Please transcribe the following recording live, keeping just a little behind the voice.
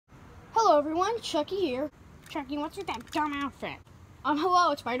Hello everyone, Chucky here. Chucky, what's with that dumb outfit?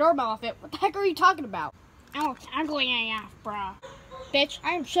 Hello, it's my doorbell outfit. What the heck are you talking about? Oh, it's ugly AF, bro. Bitch,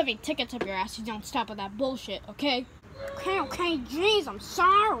 I am shoving tickets up your ass if you don't stop with that bullshit, okay? Okay, jeez, I'm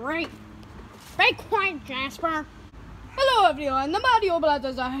sorry. Be quiet, Jasper. Hello everyone, the Mario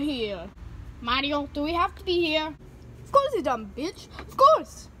Brothers are here. Mario, do we have to be here? Of course you dumb bitch, of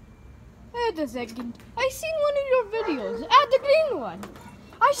course. Wait a second, I seen one of your videos, the green one.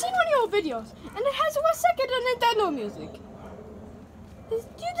 I seen one of your videos, and it has 1 second of Nintendo music. Do you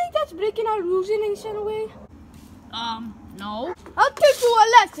think that's breaking our rules in some way? No. I'll teach you a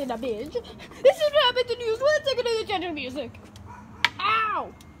lesson, bitch. This is what happened to use 1 second of Nintendo music.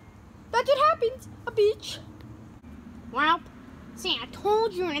 Ow! That's what happens, a bitch. Well, see, I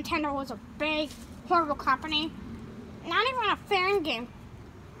told you Nintendo was a big, horrible company. Not even a fan game.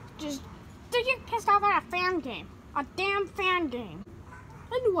 Just to get pissed off at a fan game. A damn fan game.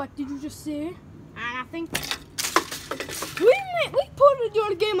 And what did you just say? Nothing. We put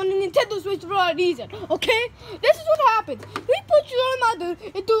your game on the Nintendo Switch for a reason, okay? This is what happened. We put your mother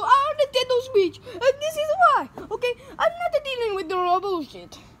into our Nintendo Switch, and this is why, okay? I'm not dealing with your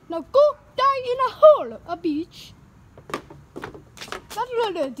bullshit. Now go die in a hole, a bitch. That's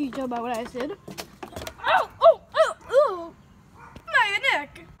what I teach you about what I said. Ow! My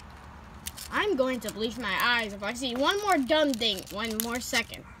neck. I'm going to bleach my eyes if I see one more dumb thing 1 more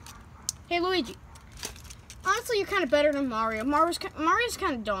second. Hey, Luigi. Honestly, you're kind of better than Mario. Mario's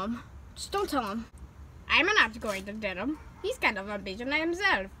kind of dumb. Just don't tell him. I'm not going to tell him. He's kind of ambitious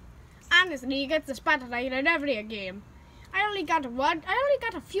himself. Honestly, he gets the spotlight in every game. I only got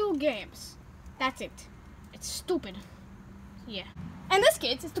a few games. That's it. It's stupid. Yeah. In this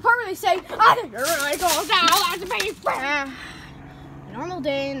case, it's the part where they say, I think you're really cool now, that's me. A normal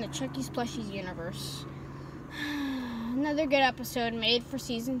day in the Chucky's Plushies universe. Another good episode made for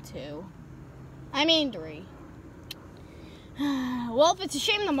season 2. I mean 3. Well, it's a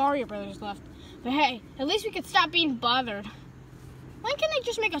shame the Mario Brothers left. But hey, at least we could stop being bothered. Why can't they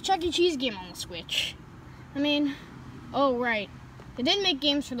just make a Chuck E. Cheese game on the Switch? I mean, oh right. They did make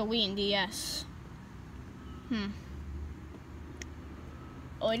games for the Wii and DS.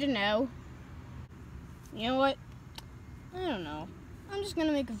 Oh, I didn't know. You know what? I don't know. I'm just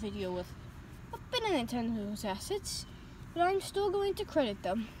gonna make a video with a bit of Nintendo's assets, but I'm still going to credit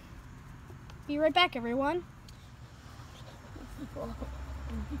them. Be right back, everyone.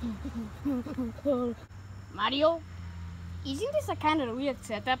 Mario, isn't this a kind of weird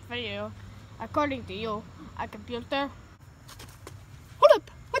setup for you? According to you, a computer? Hold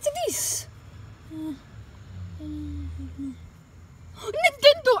up, what's this?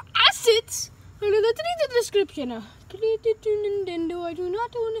 Nintendo assets? Let's read the description. Created to Nintendo, I do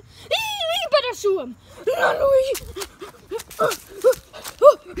not own it. You better sue him.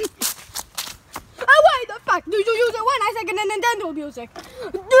 Why the fuck do you use it 1 second in Nintendo music?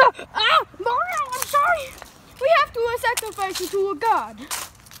 Mario, I'm sorry. We have to sacrifice you to a god.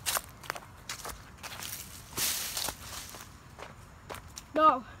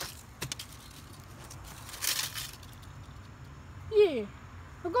 No. Yeah.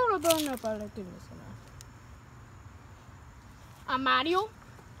 I'm gonna burn up everything this Mario,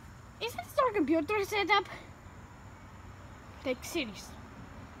 is this our computer setup? Take serious.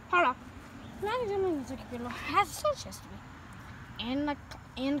 Hold up. Has such history. And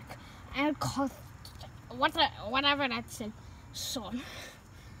whatever that said. Son.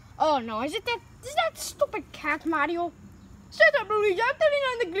 Oh no, is that stupid cat, Mario? Shut up, Luigi, I'm telling you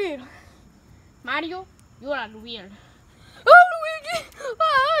on the grid. Mario, you are weird. Oh, Luigi!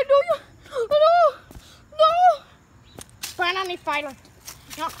 No! Turn on the fire.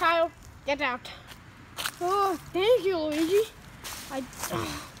 No, Kyle, get out. Oh, thank you, Luigi.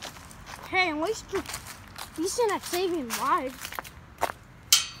 Hey, at least you're decent at saving lives.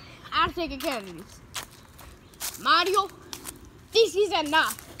 I'll take care of these. Mario, this is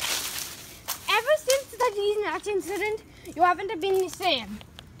enough. Ever since the Disney Nuts incident, you haven't been the same.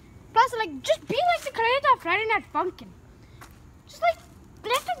 Plus, just be like the creator of Friday Night Funkin'. Just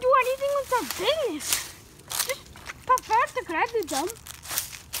let them do anything with their business. Just prefer to credit them.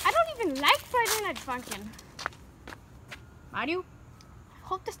 I don't even like Friday Night Funkin'. Mario,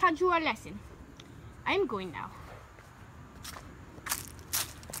 hope this taught you a lesson. I'm going now.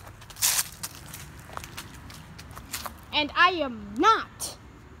 And I am not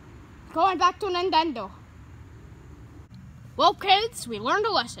going back to Nintendo. Well, kids, we learned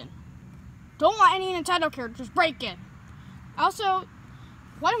a lesson. Don't let any Nintendo characters break in. Also,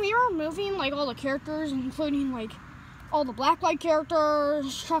 when we were removing all the characters, including all the Blacklight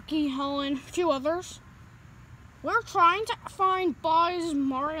characters, Chucky, Helen, a few others, We're trying to find Buzz,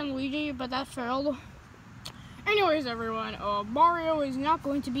 Mario, and Luigi, but that failed. Anyways, everyone, Mario is not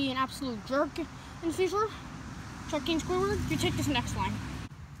going to be an absolute jerk in the future. Chucky and Squidward, you take this next line.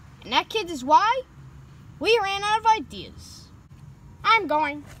 And that, kids, is why we ran out of ideas. I'm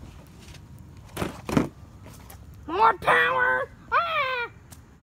going. More power!